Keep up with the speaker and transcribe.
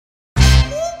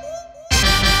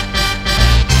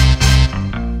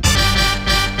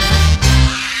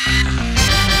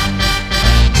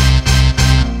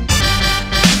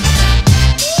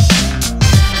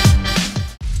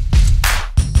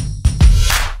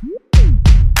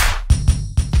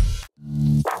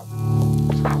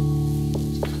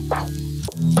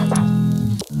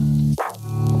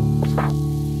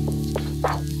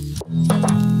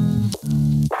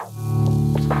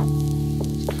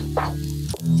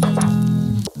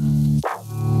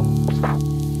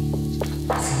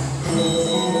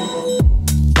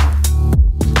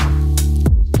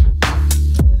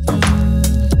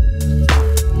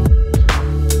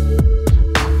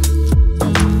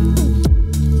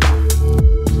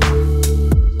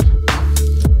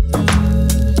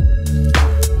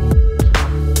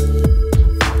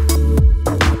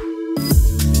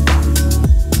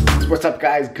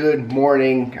good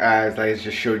morning. As I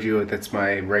just showed you, that's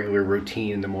my regular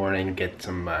routine in the morning. Get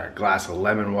some glass of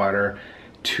lemon water,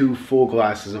 2 full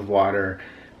glasses of water,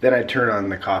 then I turn on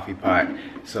the coffee pot.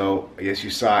 So I guess you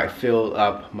saw I filled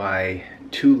up my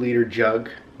 2-liter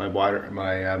jug,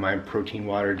 my protein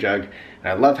water jug. And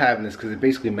I love having this because it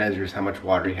basically measures how much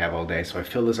water you have all day. So I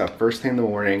fill this up first thing in the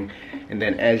morning, and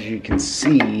then as you can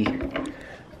see,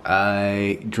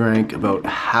 I drank about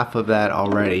half of that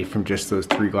already from just those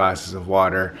 3 glasses of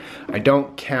water. I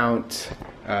don't count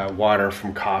water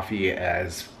from coffee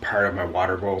as part of my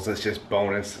water goals. That's just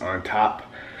bonus on top.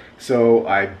 So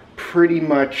I pretty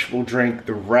much will drink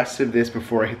the rest of this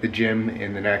before I hit the gym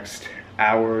in the next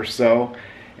hour or so.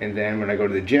 And then when I go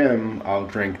to the gym, I'll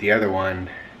drink the other one,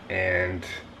 and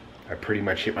I pretty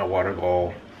much hit my water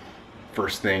goal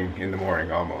first thing in the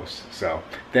morning almost. So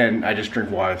then I just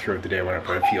drink water throughout the day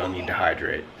whenever I feel I need to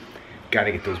hydrate.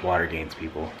 Gotta get those water gains,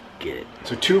 people. Get it.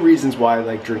 So 2 reasons why I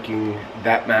like drinking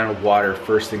that amount of water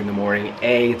first thing in the morning.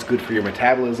 A, it's good for your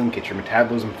metabolism, get your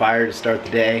metabolism fired to start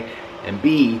the day. And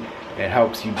B, it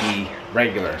helps you be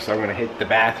regular. So I'm gonna hit the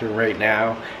bathroom right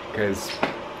now because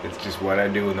it's just what I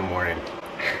do in the morning.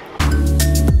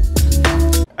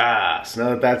 So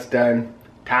now that that's done,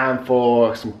 time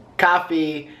for some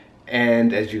coffee.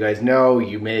 And as you guys know,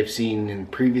 you may have seen in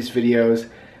previous videos,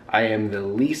 I am the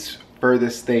least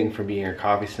furthest thing from being a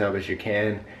coffee snob as you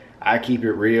can. I keep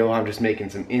it real. I'm just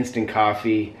making some instant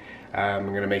coffee.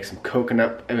 I'm gonna make some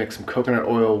coconut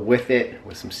oil with it,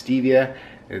 with some stevia.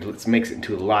 It makes it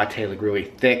into a latte, like really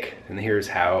thick. And here's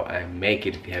how I make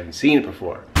it if you haven't seen it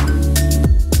before.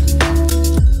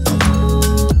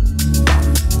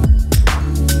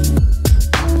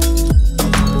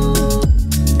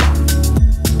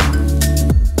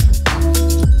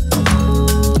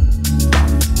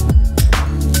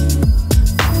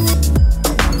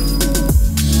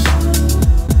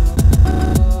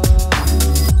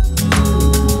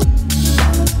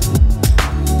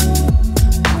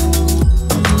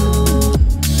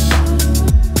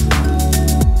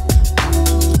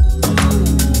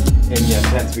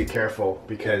 Be careful,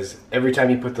 because every time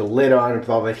you put the lid on with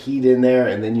all that heat in there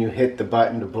and then you hit the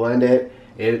button to blend it,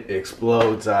 it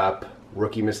explodes up.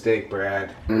 Rookie mistake,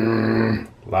 Brad.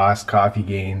 Lost coffee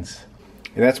gains.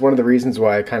 And that's one of the reasons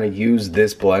why I kind of use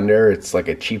this blender. It's like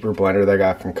a cheaper blender that I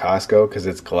got from Costco because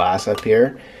it's glass up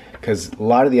here. Because a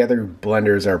lot of the other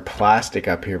blenders are plastic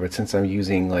up here, but since I'm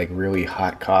using like really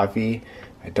hot coffee,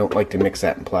 I don't like to mix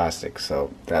that in plastic,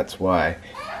 so that's why.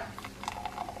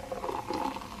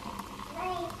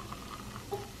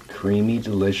 Creamy,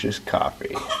 delicious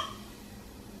coffee.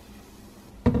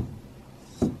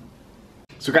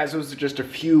 So guys, those are just a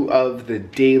few of the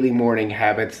daily morning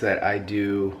habits that I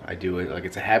do. I do it like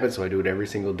it's a habit, so I do it every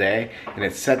single day. And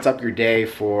it sets up your day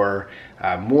for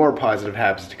more positive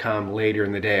habits to come later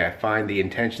in the day. I find the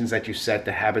intentions that you set,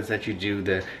 the habits that you do,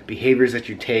 the behaviors that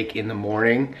you take in the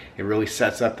morning, it really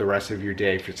sets up the rest of your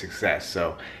day for success.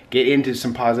 So get into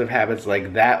some positive habits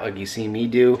like that, like you see me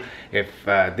do. If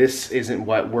this isn't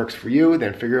what works for you,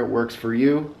 then figure out what works for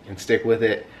you and stick with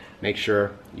it. Make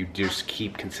sure you just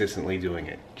keep consistently doing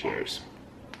it. Cheers.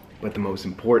 But the most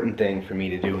important thing for me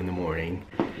to do in the morning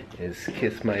is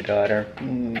kiss my daughter,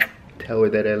 tell her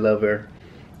that I love her,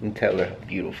 and tell her how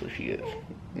beautiful she is.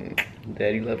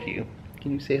 Daddy loves you.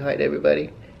 Can you say hi to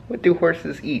everybody? What do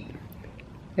horses eat?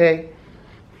 Hey.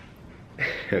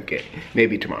 Okay,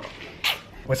 maybe tomorrow.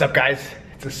 What's up, guys?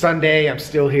 It's a Sunday, I'm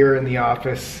still here in the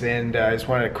office, and I just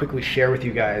wanted to quickly share with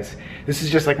you guys. This is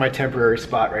just like my temporary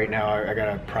spot right now. I got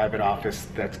a private office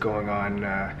that's going on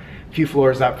a few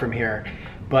floors up from here.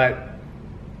 But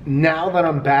now that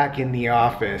I'm back in the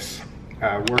office,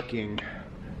 working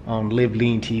on Live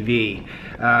Lean TV,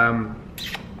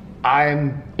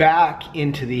 I'm back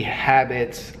into the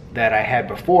habits that I had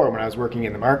before when I was working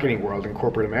in the marketing world in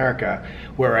corporate America,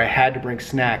 where I had to bring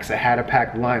snacks, I had to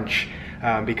pack lunch,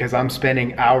 because I'm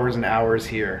spending hours and hours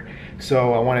here.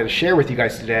 So I wanted to share with you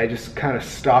guys today. I just kind of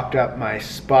stocked up my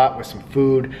spot with some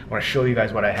food. I want to show you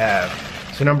guys what I have.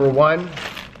 So number one,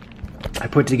 I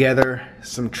put together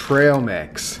some trail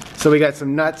mix. So we got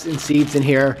some nuts and seeds in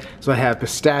here. So I have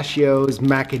pistachios,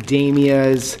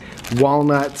 macadamias,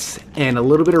 walnuts, and a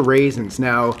little bit of raisins.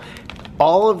 Now,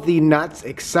 all of the nuts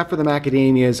except for the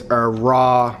macadamias are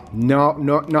raw,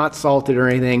 not salted or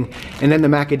anything. And then the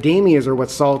macadamias are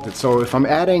what's salted. So if I'm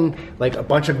adding like a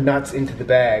bunch of nuts into the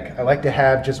bag, I like to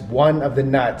have just one of the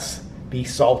nuts be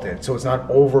salted. So it's not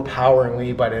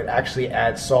overpoweringly, but it actually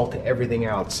adds salt to everything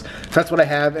else. So that's what I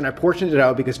have, and I portioned it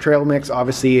out because trail mix,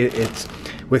 obviously it's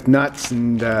with nuts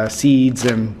and seeds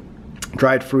and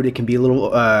dried fruit, it can be a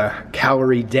little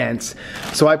calorie dense.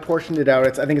 So I portioned it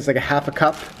out. I think it's like a half a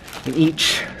cup. in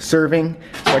each serving.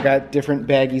 So I got different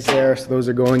baggies there. So those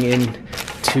are going in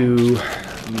to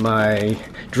my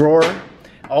drawer.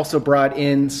 Also brought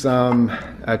in some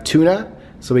tuna.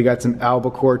 So we got some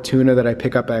albacore tuna that I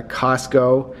pick up at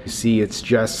Costco. You see it's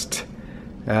just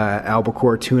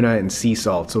albacore tuna and sea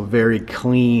salt. So very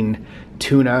clean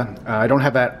tuna. I don't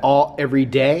have that every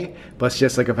day, but it's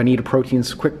just like if I need a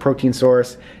quick protein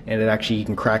source, and it actually, you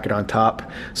can crack it on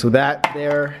top. So that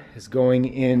there is going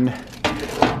in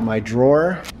my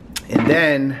drawer. And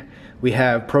then we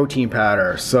have protein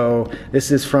powder. So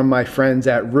this is from my friends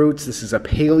at Roots. This is a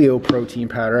paleo protein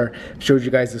powder. I've showed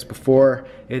you guys this before.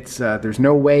 It's there's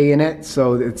no whey in it,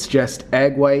 so it's just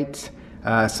egg white,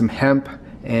 some hemp,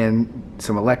 and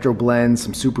some electro blends,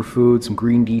 some superfood, some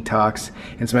green detox,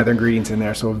 and some other ingredients in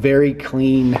there. So a very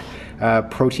clean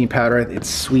protein powder. It's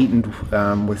sweetened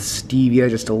with stevia,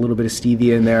 just a little bit of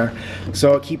stevia in there.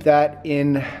 So I'll keep that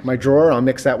in my drawer. I'll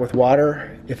mix that with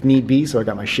water if need be. So I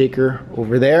got my shaker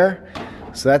over there.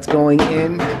 So that's going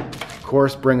in. Of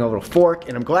course, bring a little fork.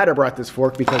 And I'm glad I brought this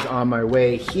fork because on my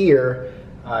way here,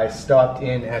 I stopped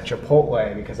in at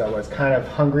Chipotle because I was kind of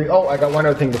hungry. Oh, I got one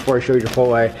other thing before I show you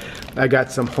Chipotle. I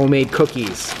got some homemade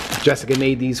cookies. Jessica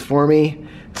made these for me.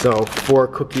 So 4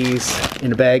 cookies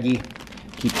in a baggie.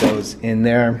 Keep those in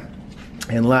there.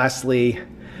 And lastly,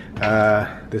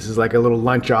 this is like a little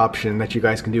lunch option that you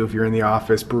guys can do if you're in the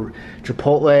office.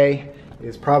 Chipotle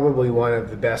is probably one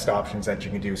of the best options that you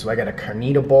can do. So I got a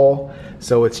carnita bowl.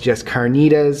 So it's just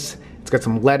carnitas. It's got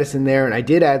some lettuce in there, and I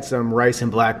did add some rice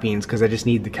and black beans because I just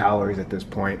need the calories at this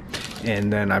point.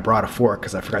 And then I brought a fork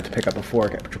because I forgot to pick up a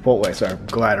fork at Chipotle, so I'm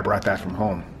glad I brought that from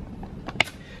home.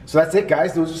 So that's it,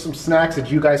 guys. Those are some snacks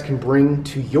that you guys can bring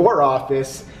to your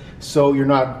office so you're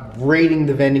not raiding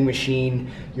the vending machine,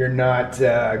 you're not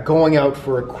going out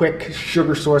for a quick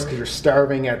sugar source because you're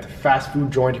starving at the fast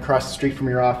food joint across the street from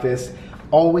your office.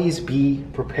 Always be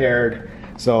prepared.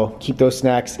 So keep those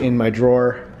snacks in my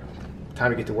drawer. Time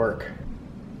to get to work.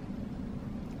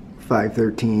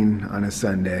 5:13 on a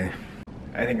Sunday.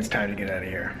 I think it's time to get out of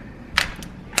here.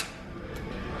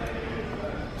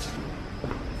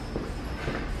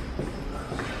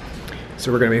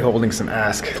 So we're gonna be holding some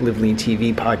Ask Live Lean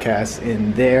TV podcasts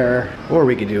in there, or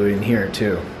we could do it in here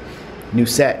too. New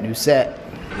set, new set.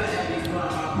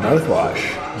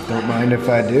 Mouthwash. Don't mind if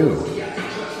I do.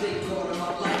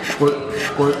 Squirt,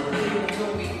 squirt.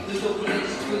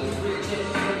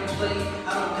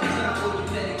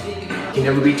 Can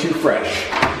never be too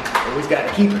fresh. Always gotta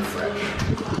keep it fresh.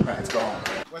 All right, let's go home.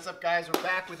 What's up, guys? We're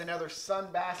back with another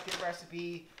Sunbasket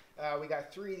recipe. We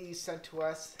got 3 of these sent to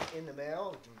us in the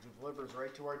mail. It delivers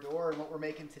right to our door. And what we're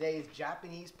making today is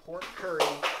Japanese pork curry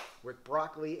with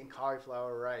broccoli and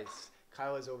cauliflower rice.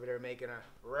 Kyla's over there making a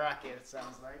racket, it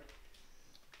sounds like.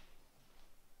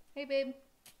 Hey, babe.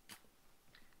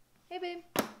 Hey, babe.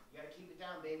 You gotta keep it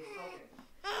down, baby. It's cooking.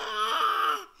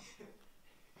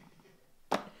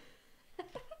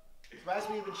 So as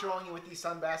we've been showing you with these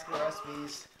Sunbasket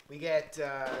recipes, we got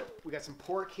some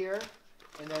pork here,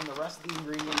 and then the rest of the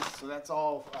ingredients. So that's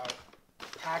all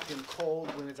packed and cold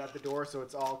when it's at the door, so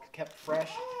it's all kept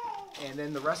fresh. And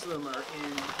then the rest of them are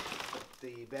in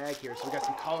the bag here. So we got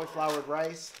some cauliflower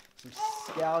rice, some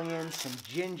scallions, some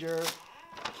ginger,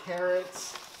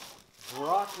 carrots,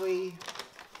 broccoli,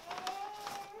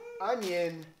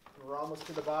 onion. We're almost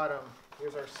to the bottom.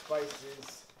 Here's our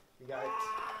spices. We got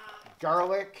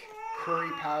garlic,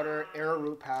 curry powder,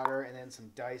 arrowroot powder, and then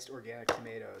some diced organic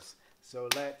tomatoes. So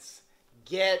let's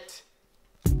get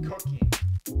cooking.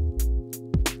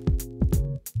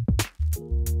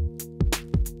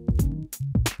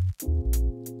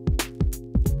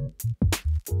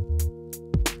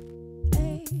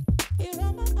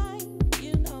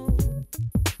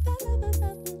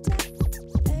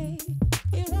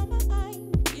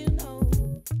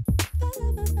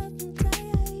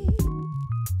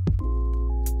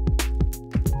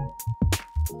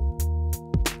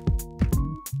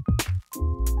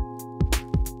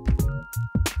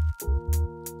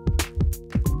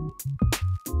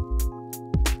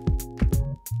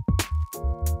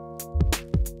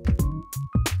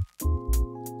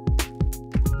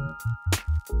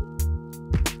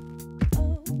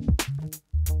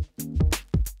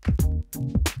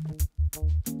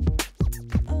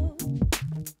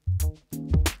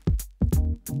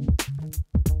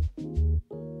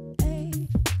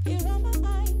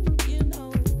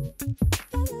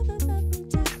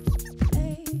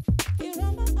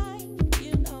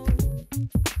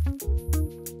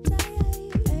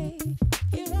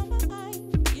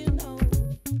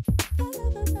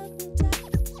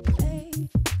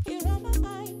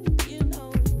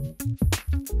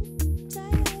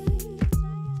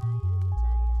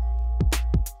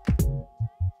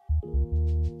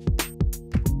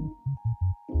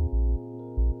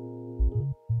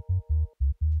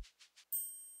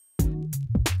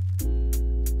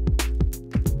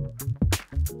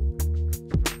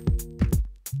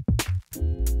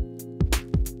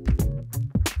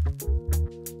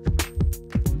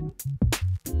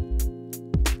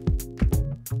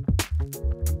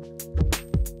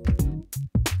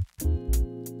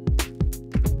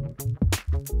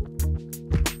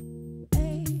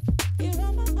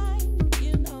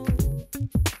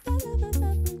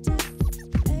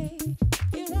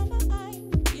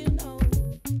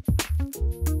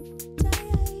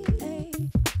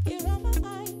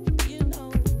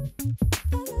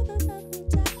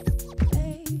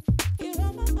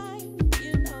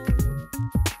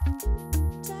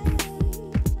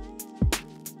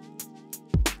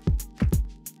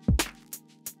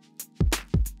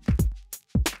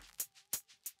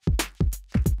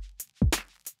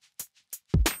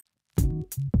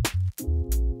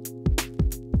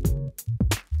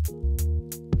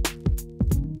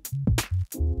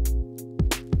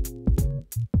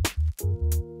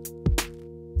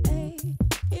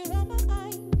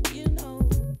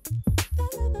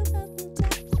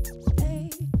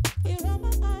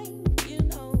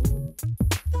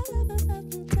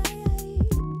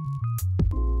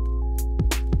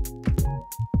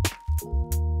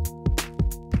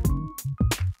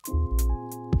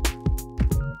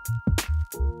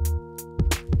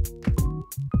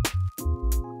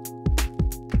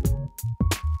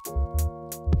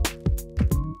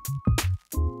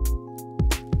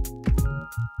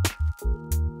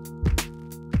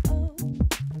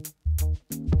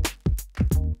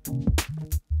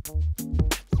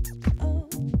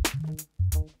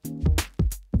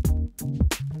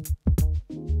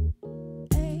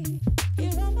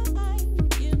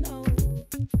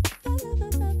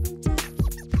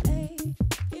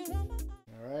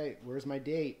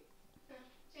 date.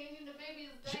 Changing the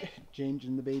baby's diaper.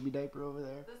 Changing the baby diaper over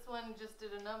there. This one just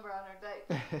did a number on her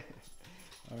diaper.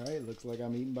 Alright, looks like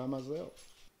I'm eating by myself.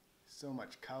 So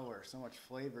much color, so much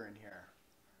flavor in here.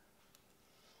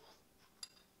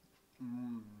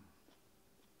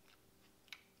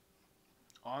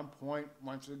 On point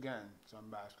once again,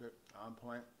 Sunbasket. On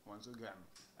point once again.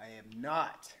 I have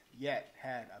not yet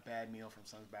had a bad meal from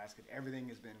Sunbasket. Everything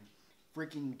has been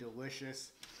freaking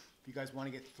delicious. If you guys want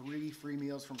to get 3 free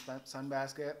meals from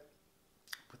Sunbasket,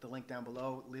 put the link down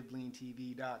below,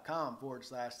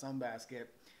 liveleantv.com/Sunbasket.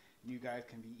 You guys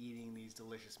can be eating these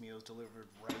delicious meals delivered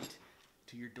right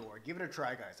to your door. Give it a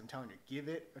try, guys. I'm telling you, give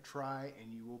it a try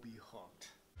and you will be hooked.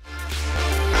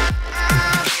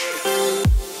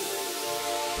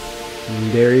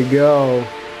 And there you go.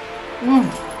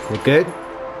 Look good?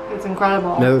 It's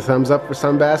incredible. Another thumbs up for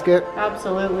Sunbasket.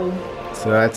 Absolutely. So